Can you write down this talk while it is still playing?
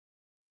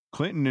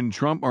Clinton and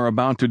Trump are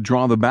about to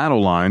draw the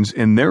battle lines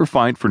in their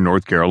fight for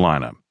North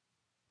Carolina.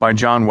 By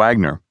John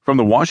Wagner from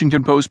the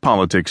Washington Post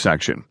Politics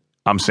section.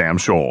 I'm Sam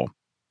Scholl.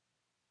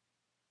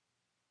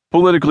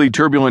 Politically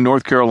turbulent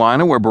North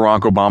Carolina, where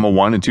Barack Obama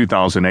won in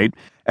 2008,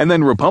 and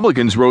then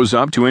Republicans rose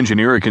up to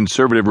engineer a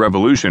conservative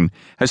revolution,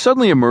 has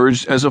suddenly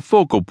emerged as a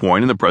focal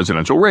point in the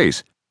presidential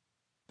race.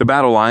 The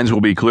battle lines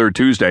will be clear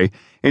Tuesday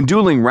in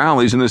dueling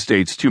rallies in the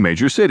state's two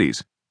major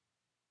cities.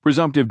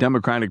 Presumptive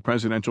Democratic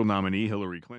presidential nominee Hillary Clinton